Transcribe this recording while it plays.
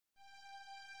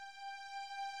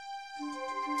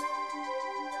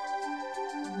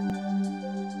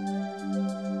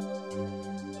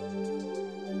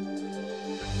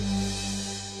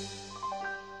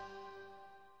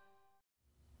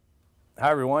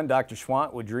Hi everyone, Dr.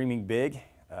 Schwandt with Dreaming Big.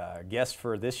 Our guest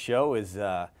for this show is,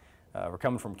 we're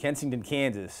coming from Kensington,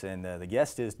 Kansas, and the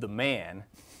guest is the man,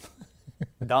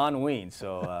 Don Weins.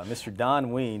 So Mr.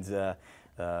 Don Weins, a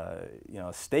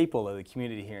staple of the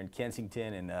community here in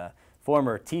Kensington and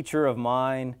former teacher of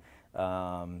mine.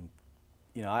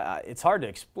 It's hard to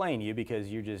explain you because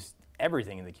you're just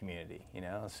everything in the community,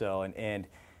 So and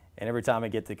every time I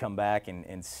get to come back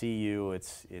and see you,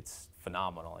 it's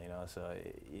phenomenal, So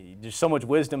there's so much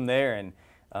wisdom there, and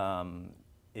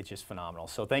it's just phenomenal.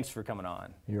 So thanks for coming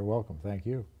on. You're welcome. Thank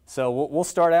you. So we'll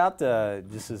start out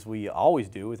just as we always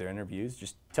do with our interviews.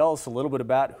 Just tell us a little bit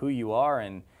about who you are,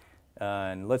 and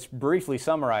let's briefly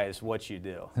summarize what you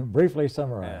do. Briefly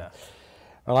summarize. Yeah.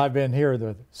 Well, I've been here in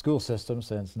the school system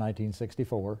since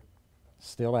 1964,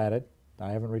 still at it. I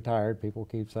haven't retired. People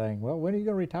keep saying, well, when are you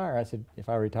going to retire? I said, if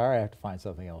I retire, I have to find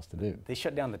something else to do. They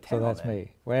shut down the town. So that's then.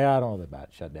 me. Well, I don't know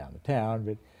about shut down the town,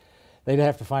 but they'd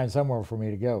have to find somewhere for me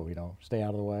to go, stay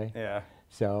out of the way. Yeah.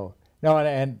 So, no,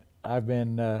 and I've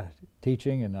been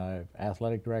teaching, and I'm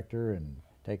athletic director, and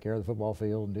take care of the football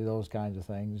field and do those kinds of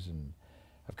things, and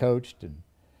I've coached, and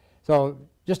so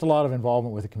just a lot of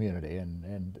involvement with the community,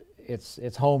 and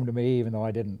it's home to me, even though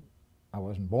I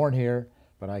wasn't born here,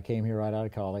 but I came here right out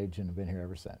of college and have been here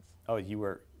ever since. Oh, you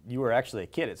were actually a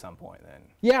kid at some point then?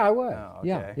 Yeah, I was. Oh,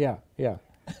 okay. Yeah.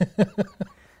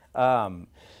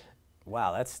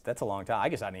 Wow, that's a long time. I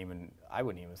guess I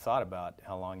wouldn't even thought about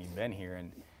how long you've been here.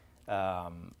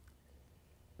 And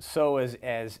so as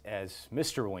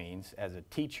Mr. Weins, as a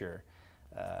teacher,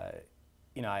 I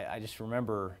just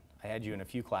remember I had you in a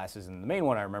few classes, and the main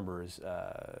one I remember is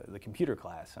the computer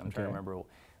class. I'm trying to remember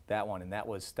that one, and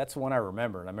that's the one I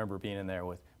remember. And I remember being in there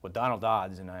with Donald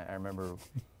Dodds, and I remember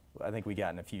I think we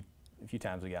got in a few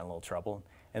times we got in a little trouble.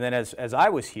 And then as I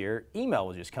was here, email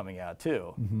was just coming out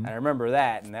too. Mm-hmm. I remember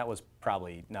that, and that was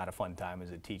probably not a fun time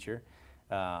as a teacher.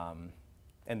 And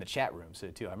the chat rooms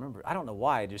too. I don't know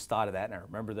why, I just thought of that, and I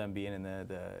remember them being in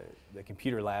the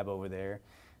computer lab over there.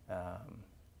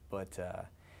 But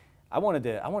I wanted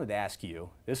to ask you,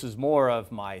 this is more of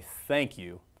my thank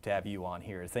you to have you on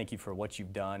here. Thank you for what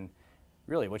you've done,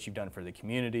 really what you've done for the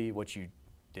community, what you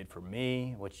did for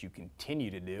me, what you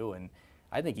continue to do. And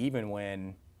I think even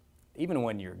when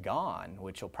you're gone,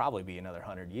 which will probably be another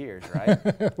 100 years,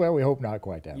 right? Well, we hope not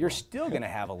quite that You're long. still going to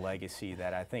have a legacy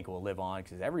that I think will live on,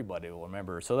 because everybody will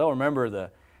remember. So they'll remember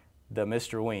the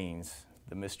Mr. Weins,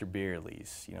 the Mr.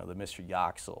 Beerleys, the Mr.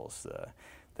 Yoxels,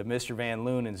 the Mr. Van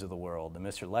Loonens of the world, the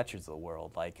Mr. Letchers of the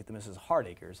world, like the Mrs.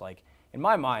 Hardacres. Like, in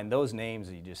my mind, those names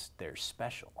they're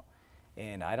special.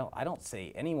 And I don't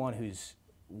say anyone who's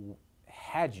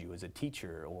had you as a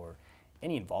teacher or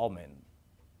any involvement,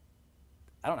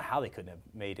 I don't know how they couldn't have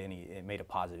made a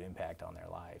positive impact on their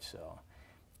lives. So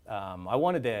I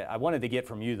wanted to get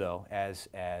from you though, as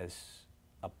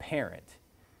a parent.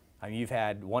 I mean, you've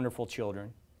had wonderful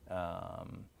children. I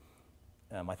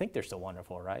think they're still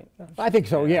wonderful, right? I think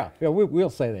so. Yeah. We'll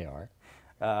say they are.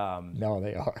 No,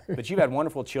 they are. But you've had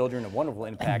wonderful children, a wonderful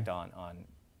impact on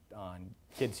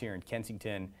kids here in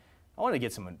Kensington. I want to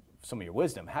get some of your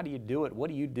wisdom. How do you do it? What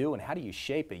do you do? And how do you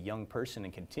shape a young person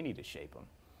and continue to shape them?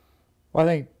 Well, I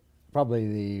think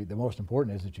probably the most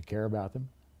important is that you care about them.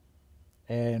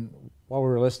 And while we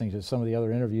were listening to some of the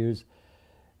other interviews,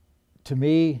 to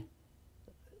me,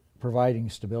 providing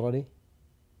stability,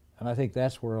 and I think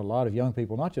that's where a lot of young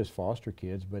people, not just foster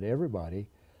kids, but everybody,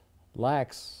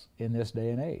 lacks in this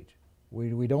day and age.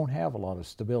 We don't have a lot of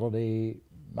stability,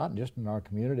 not just in our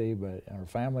community, but in our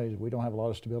families. We don't have a lot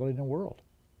of stability in the world.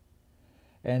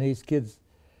 And these kids,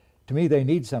 to me, they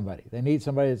need somebody. They need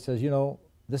somebody that says,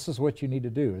 this is what you need to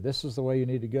do, or this is the way you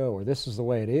need to go, or this is the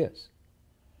way it is.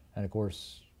 And of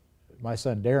course, my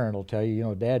son Darren will tell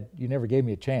you, Dad, you never gave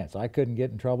me a chance. I couldn't get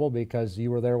in trouble because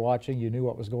you were there watching, you knew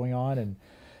what was going on, and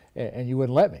you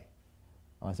wouldn't let me.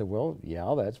 I said, well,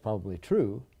 yeah, that's probably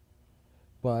true.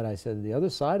 But I said, the other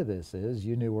side of this is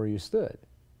you knew where you stood.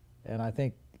 And I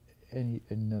think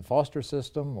in the foster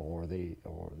system or the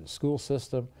school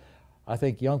system, I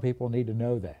think young people need to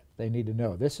know that. They need to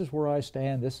know, this is where I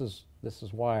stand, this is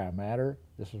why I matter,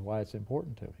 this is why it's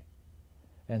important to me.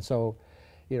 And so,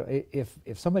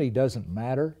 if somebody doesn't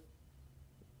matter,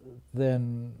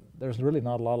 then there's really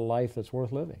not a lot of life that's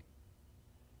worth living.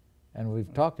 And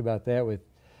we've talked about that with,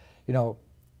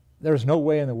 there's no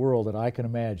way in the world that I can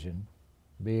imagine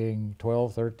being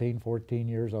 12, 13, 14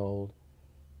 years old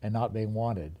and not being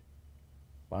wanted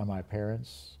by my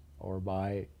parents or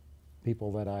by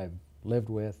people that I've lived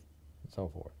with and so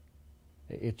forth.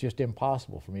 It's just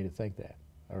impossible for me to think that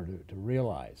or to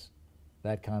realize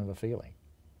that kind of a feeling.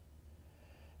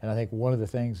 And I think one of the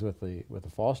things with the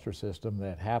foster system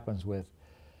that happens with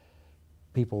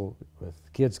people, with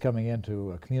kids coming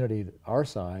into a community our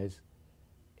size,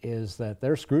 is that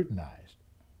they're scrutinized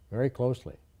very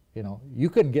closely. You know, you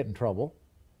couldn't get in trouble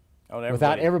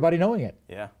without everybody knowing it.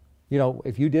 Yeah. You know,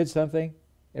 if you did something,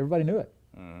 everybody knew it.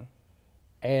 Mm-hmm.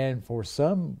 And for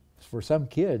some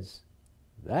kids,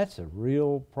 that's a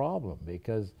real problem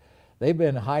because they've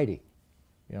been hiding,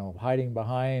 you know, hiding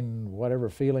behind whatever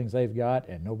feelings they've got,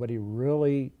 and nobody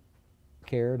really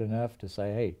cared enough to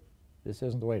say, hey, this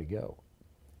isn't the way to go.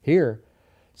 Here,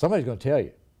 somebody's going to tell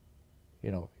you,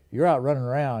 you know, you're out running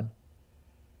around,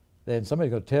 then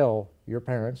somebody's going to tell your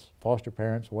parents, foster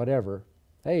parents, whatever,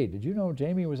 hey, did you know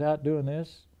Jamie was out doing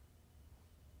this?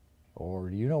 Or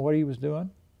do you know what he was doing?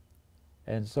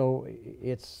 And so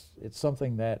it's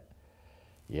something that,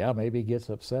 yeah, maybe gets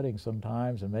upsetting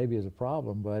sometimes and maybe is a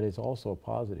problem, but it's also a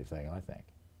positive thing, I think.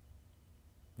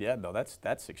 Yeah, no,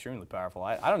 that's extremely powerful.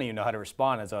 I don't even know how to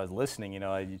respond as I was listening. You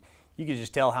know, you could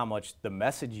just tell how much the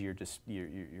message you're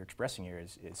expressing here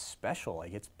is special.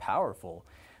 Like, it's powerful.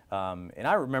 And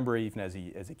I remember even as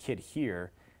a kid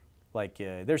here, like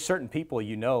there's certain people,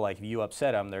 you know, like if you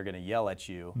upset them, they're going to yell at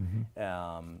you.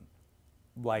 Mm-hmm.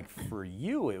 Like for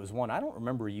you, it was one, I don't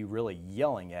remember you really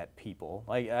yelling at people.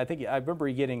 Like I remember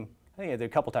you getting, I think there a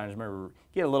couple times I remember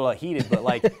getting a little heated, but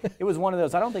like it was one of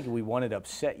those, I don't think we wanted to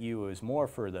upset you. It was more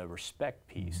for the respect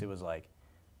piece. It was like,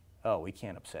 oh, we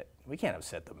can't upset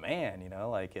the man, you know,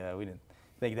 like we didn't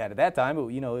think that at that time, but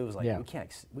you know, it was like, yeah,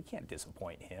 we can't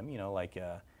disappoint him, you know, like, you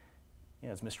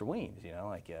know, it's Mr. Weins, you know,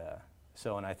 like,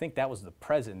 so, and I think that was the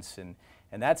presence, and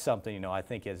that's something, you know, I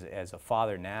think as a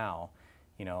father now,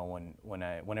 you know,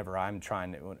 whenever I'm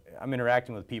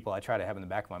interacting with people, I try to have in the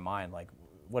back of my mind, like,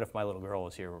 what if my little girl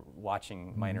was here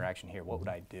watching my interaction here? What would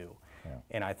I do? Yeah.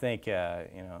 And I think, you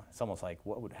know, it's almost like,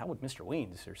 how would Mr.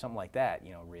 Weins or something like that,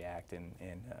 you know, react? And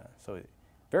so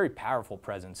very powerful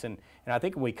presence. And I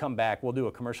think when we come back, we'll do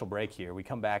a commercial break here. We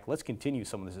come back, let's continue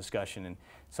some of this discussion and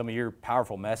some of your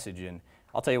powerful message. And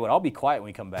I'll tell you what, I'll be quiet when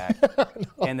we come back,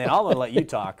 and then I'll let you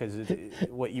talk because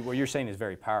what you're saying is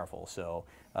very powerful. So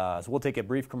we'll take a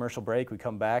brief commercial break. We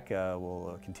come back,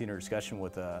 we'll continue our discussion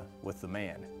with the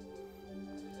man.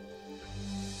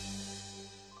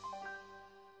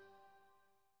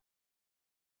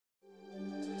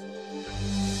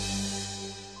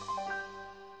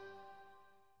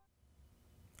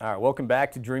 All right, welcome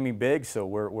back to Dreaming Big. So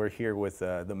we're here with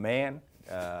the man.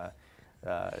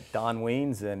 Don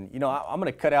Weins, and you know, I'm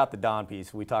going to cut out the Don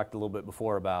piece. We talked a little bit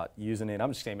before about using it.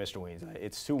 I'm just saying Mr. Weins.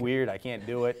 It's too weird. I can't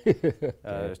do it.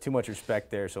 There's too much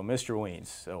respect there. So Mr.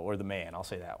 Weins, or the man, I'll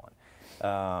say that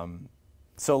one.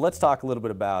 So let's talk a little bit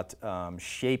about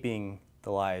shaping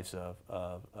the lives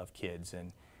of kids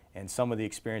and some of the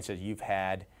experiences you've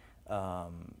had.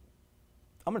 I'm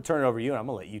going to turn it over to you, and I'm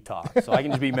going to let you talk, so I can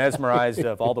just be mesmerized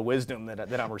of all the wisdom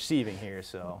that I'm receiving here.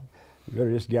 So you're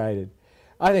just guided.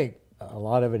 I think a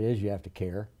lot of it is you have to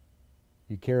care.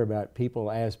 You care about people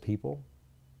as people.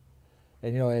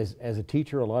 And you know, as a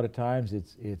teacher, a lot of times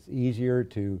it's easier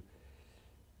to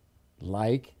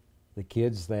like the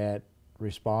kids that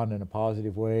respond in a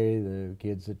positive way, the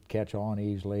kids that catch on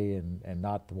easily, and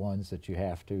not the ones that you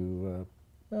have to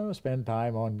spend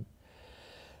time on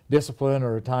discipline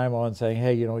or time on saying,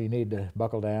 hey, you know, you need to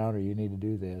buckle down or you need to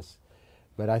do this.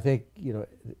 But I think, you know,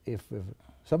 if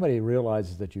somebody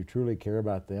realizes that you truly care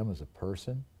about them as a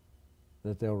person,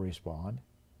 that they'll respond.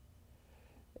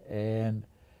 And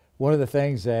one of the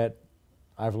things that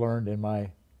I've learned in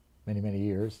my many, many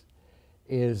years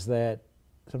is that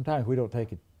sometimes we don't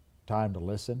take time to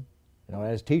listen. You know,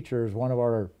 as teachers, one of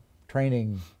our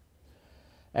training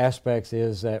aspects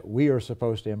is that we are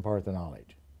supposed to impart the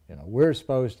knowledge. You know, we're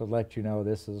supposed to let you know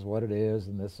this is what it is,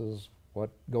 and this is what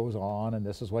goes on, and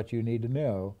this is what you need to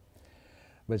know.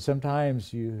 But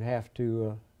sometimes you have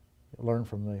to learn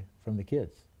from the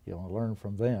kids. You know, learn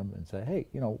from them and say, hey,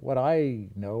 you know, what I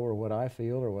know or what I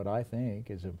feel or what I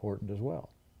think is important as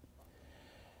well.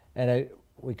 And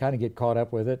we kind of get caught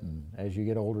up with it, and as you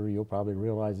get older, you'll probably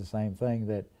realize the same thing,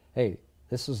 that, hey,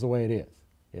 this is the way it is.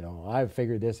 You know, I've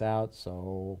figured this out,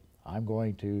 so I'm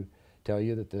going to tell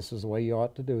you that this is the way you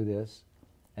ought to do this.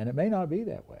 And it may not be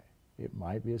that way. It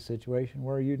might be a situation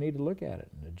where you need to look at it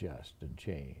and adjust and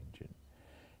change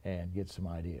and get some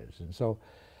ideas. And so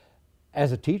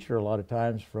as a teacher, a lot of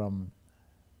times from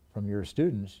your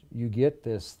students, you get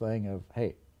this thing of,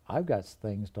 hey, I've got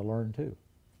things to learn too.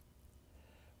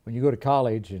 When you go to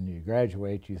college and you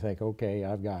graduate, you think, okay,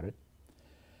 I've got it.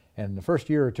 And the first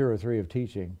year or two or three of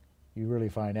teaching, you really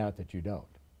find out that you don't.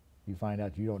 You find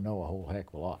out you don't know a whole heck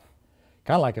of a lot.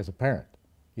 Kind of like as a parent.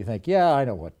 You think, yeah, I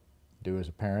know what to do as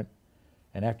a parent.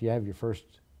 And after you have your first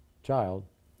child,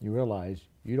 you realize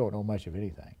you don't know much of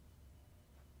anything.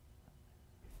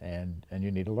 And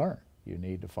you need to learn. You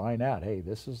need to find out, hey,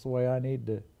 this is the way I need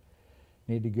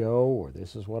to go, or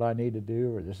this is what I need to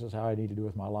do, or this is how I need to do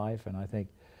with my life. And I think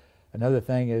another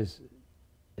thing is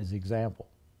example.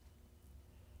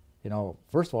 You know,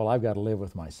 first of all, I've got to live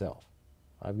with myself.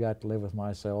 I've got to live with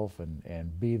myself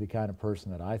and be the kind of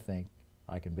person that I think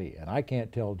I can be. And I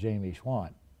can't tell Jamie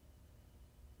Schwandt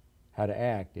how to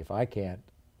act if I can't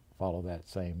follow that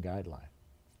same guideline.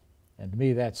 And to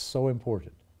me, that's so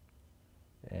important.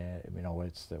 And you know,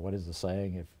 what is the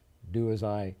saying? If do as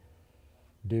I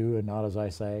do and not as I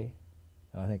say.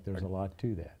 And I think there's a lot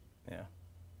to that. Yeah.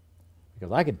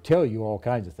 Because I can tell you all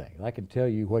kinds of things. I can tell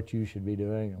you what you should be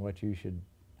doing and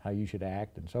how you should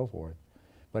act and so forth.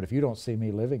 But if you don't see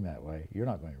me living that way, you're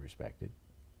not going to respect it.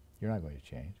 You're not going to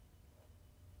change.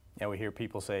 Yeah, we hear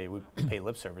people say, we pay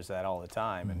lip service to that all the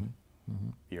time, and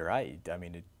you're right. I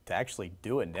mean, to actually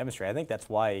do it and demonstrate, I think that's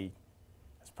probably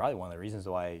one of the reasons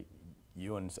why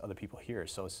you and other people here are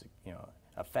so, you know,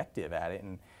 effective at it,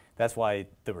 and that's why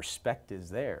the respect is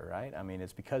there, right? I mean,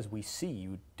 it's because we see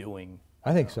you doing.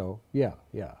 I think so. Yeah,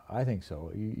 I think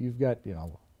so. You've got, you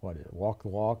know, walk the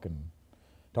walk and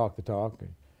talk the talk,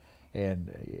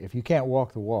 and if you can't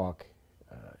walk the walk,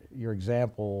 your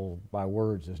example by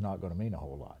words is not going to mean a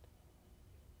whole lot.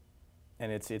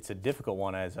 And it's a difficult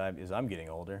one as I'm getting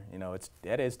older. You know,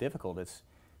 it is difficult. It's,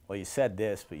 well, you said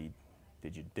this, but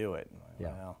did you do it? Yeah.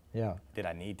 Well, yeah. Did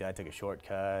I need to? I took a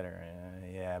shortcut, or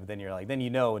yeah. But then you're like, then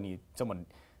you know when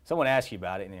someone asks you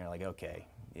about it, and you're like, okay,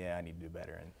 yeah, I need to do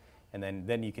better, and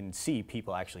then you can see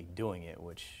people actually doing it,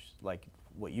 which like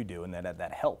what you do, and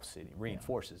that helps. It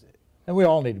reinforces it. And we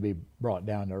all need to be brought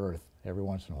down to earth every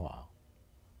once in a while,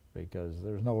 because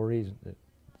there's no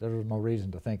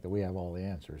reason to think that we have all the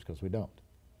answers, because we don't.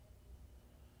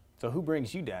 So who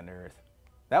brings you down to earth?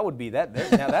 That would be that.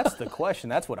 Now that's the question.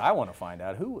 That's what I want to find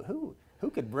out. Who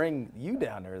could bring you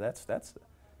down there? That's.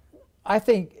 I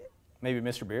think maybe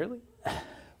Mr. Beardley.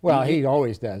 Well, he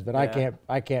always does, but yeah.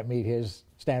 I can't meet his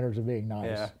standards of being nice.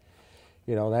 Yeah.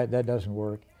 You know, that doesn't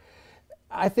work.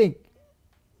 I think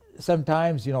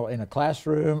sometimes, you know, in a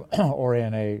classroom or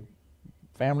in a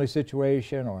family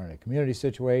situation or in a community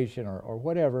situation or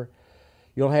whatever,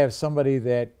 you'll have somebody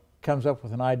that comes up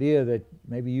with an idea that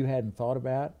maybe you hadn't thought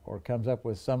about, or comes up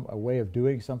with a way of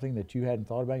doing something that you hadn't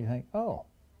thought about. You think, oh,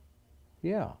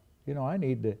 yeah, you know, I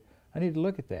need to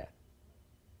look at that.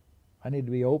 I need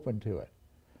to be open to it,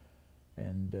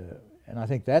 and I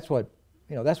think that's what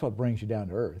brings you down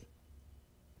to earth.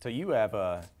 So you have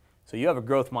a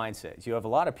growth mindset. You have a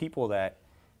lot of people that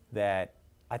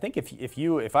I think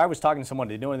if I was talking to someone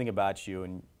who didn't know anything about you,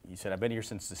 and you said I've been here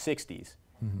since the '60s.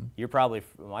 You're probably,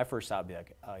 my first thought would be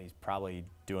like, oh, he's probably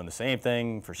doing the same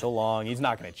thing for so long. He's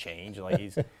not going to change.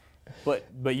 Like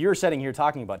but you're sitting here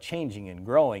talking about changing and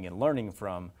growing and learning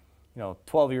from, you know,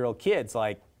 12-year-old kids.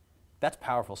 Like, that's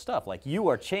powerful stuff. Like, you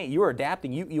are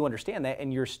adapting. You understand that,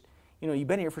 and you've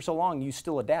been here for so long. You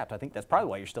still adapt. I think that's probably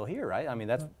why you're still here, right? I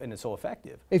mean, and it's so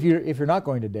effective. If you're not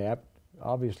going to adapt,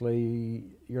 obviously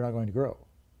you're not going to grow.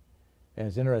 And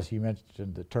it's interesting you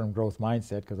mentioned the term growth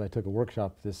mindset, because I took a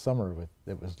workshop this summer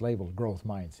that was labeled growth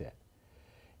mindset.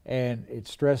 And it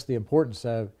stressed the importance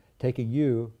of taking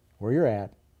you where you're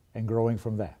at and growing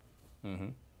from that. Mm-hmm.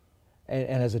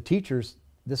 And as a teacher,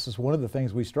 this is one of the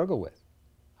things we struggle with.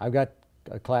 I've got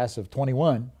a class of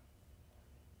 21,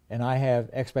 and I have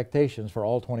expectations for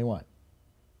all 21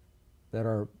 that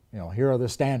are, you know, here are the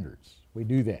standards. We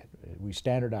do that. We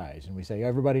standardize, and we say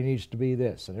everybody needs to be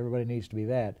this and everybody needs to be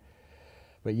that.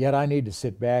 But yet I need to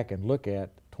sit back and look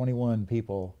at 21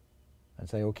 people and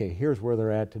say, okay, here's where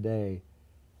they're at today.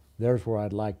 There's where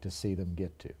I'd like to see them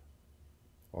get to.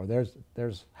 Or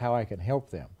there's how I can help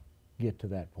them get to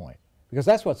that point. Because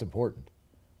that's what's important.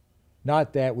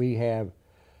 Not that we have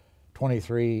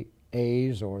 23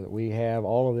 A's or that we have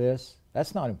all of this.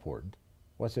 That's not important.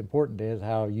 What's important is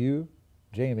how you,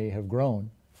 Jamie, have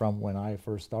grown from when I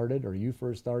first started or you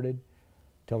first started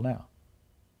till now.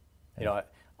 You know,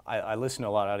 I listen to a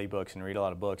lot of audiobooks and read a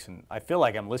lot of books, and I feel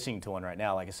like I'm listening to one right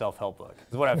now, like a self-help book.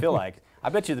 That's what I feel like. I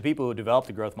bet you the people who developed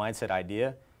the growth mindset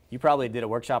idea, you probably did a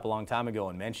workshop a long time ago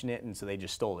and mentioned it, and so they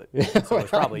just stole it. So it's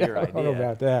probably your idea. I don't know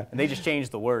about that. And they just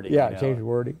changed the wording. Yeah, you know? Changed the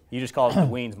wording. You just called it the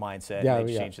Weins mindset, and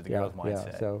they just changed it to the growth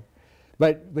mindset. Yeah, so,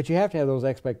 but you have to have those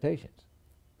expectations,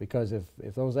 because if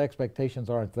those expectations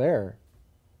aren't there,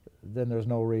 then there's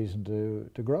no reason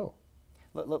to grow.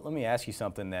 Let me ask you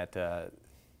something that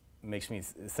makes me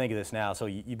think of this now. So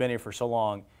you've been here for so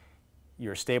long,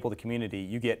 you're a staple of the community.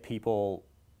 You get people,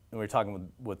 and we were talking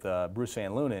with Bruce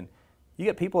Van Loonen, You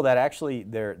get people that actually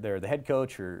they're the head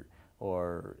coach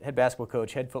or head basketball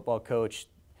coach, head football coach.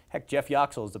 Heck, Jeff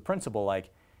Yoxel is the principal. Like,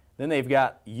 then they've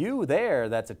got you there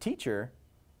that's a teacher.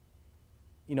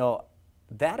 You know,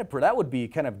 that would be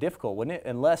kind of difficult, wouldn't it?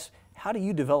 Unless, how do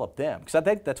you develop them? Because I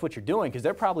think that's what you're doing. Because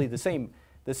they're probably the same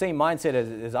mindset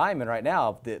as I'm in right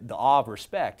now, the awe of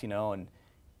respect. You know, and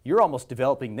you're almost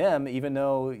developing them, even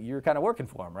though you're kind of working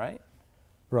for them, right?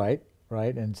 Right,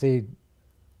 right. And see,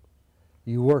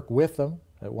 you work with them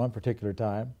at one particular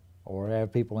time, or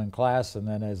have people in class, and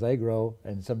then as they grow,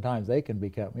 and sometimes they can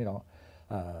become, you know,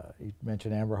 you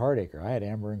mentioned Amber Hardacre. I had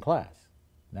Amber in class.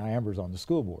 Now Amber's on the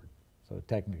school board, so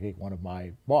technically one of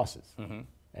my bosses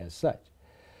as such.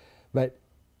 But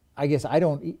I guess I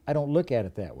don't look at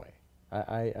it that way.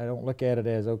 I don't look at it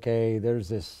as, okay, there's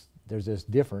this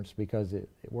difference, because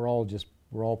we're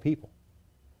all people.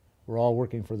 We're all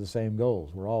working for the same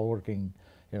goals. We're all working,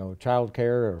 you know, child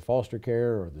care or foster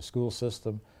care or the school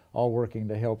system, all working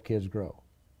to help kids grow.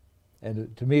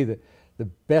 And to me, the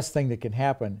best thing that can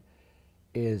happen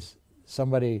is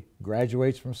somebody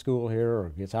graduates from school here or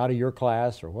gets out of your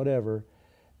class or whatever,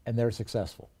 and they're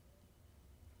successful.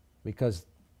 Because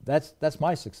that's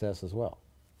my success as well.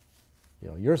 You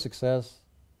know, your success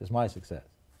is my success.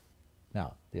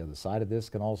 Now, the other side of this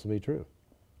can also be true.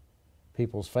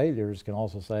 People's failures can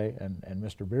also say, and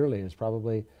Mr. Beerley is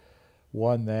probably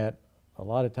one that a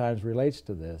lot of times relates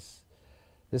to this.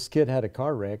 This kid had a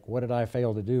car wreck. What did I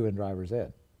fail to do in driver's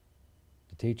ed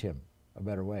to teach him a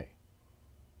better way?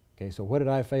 Okay, so what did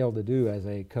I fail to do as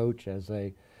a coach, as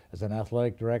an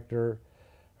athletic director,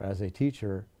 or as a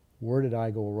teacher? Where did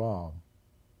I go wrong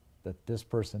that this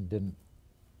person didn't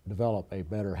develop a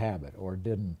better habit or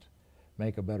didn't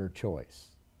make a better choice?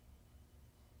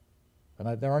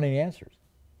 And there aren't any answers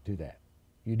to that.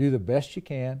 You do the best you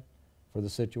can for the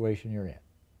situation you're in.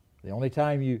 The only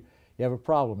time you have a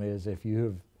problem is if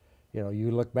you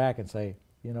look back and say,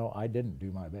 you know, I didn't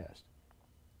do my best.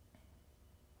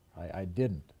 I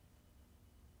didn't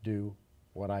do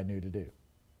what I knew to do.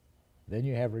 Then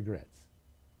you have regrets.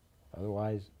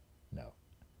 Otherwise, no.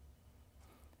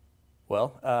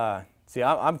 Well, see,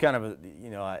 I'm kind of,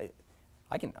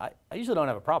 I usually don't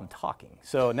have a problem talking.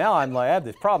 So now I have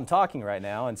this problem talking right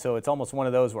now, and so it's almost one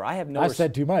of those where I have no... I've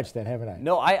said too much then, haven't I?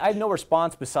 No, I have no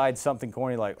response besides something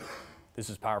corny like, this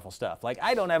is powerful stuff. Like,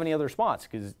 I don't have any other response,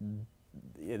 because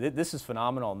this is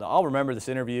phenomenal. And I'll remember this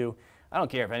interview. I don't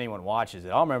care if anyone watches it.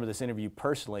 I'll remember this interview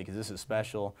personally, because this is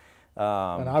special.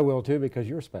 And I will too, because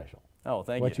you're special. Oh,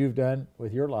 thank you. What you've done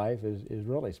with your life is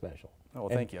really special. Oh, well,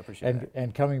 thank you. I appreciate that.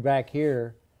 And coming back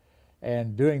here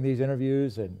and doing these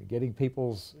interviews and getting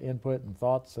people's input and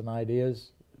thoughts and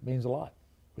ideas means a lot.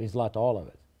 It means a lot to all of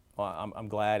us. Well, I'm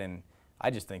glad, and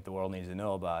I just think the world needs to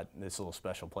know about this little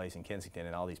special place in Kensington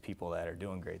and all these people that are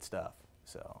doing great stuff.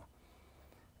 So,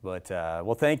 but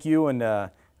well, thank you, and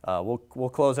we'll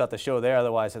close out the show there.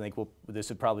 Otherwise, I think this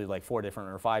would probably be like 4 different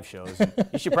or 5 shows.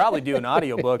 You should probably do an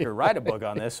audio book or write a book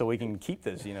on this so we can keep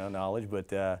this, knowledge.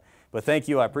 But thank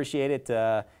you. I appreciate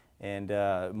it. And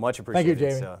much appreciated. Thank you,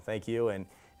 Jamie. So thank you, and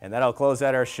that'll close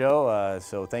out our show.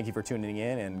 So thank you for tuning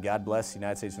in, and God bless the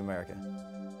United States of America.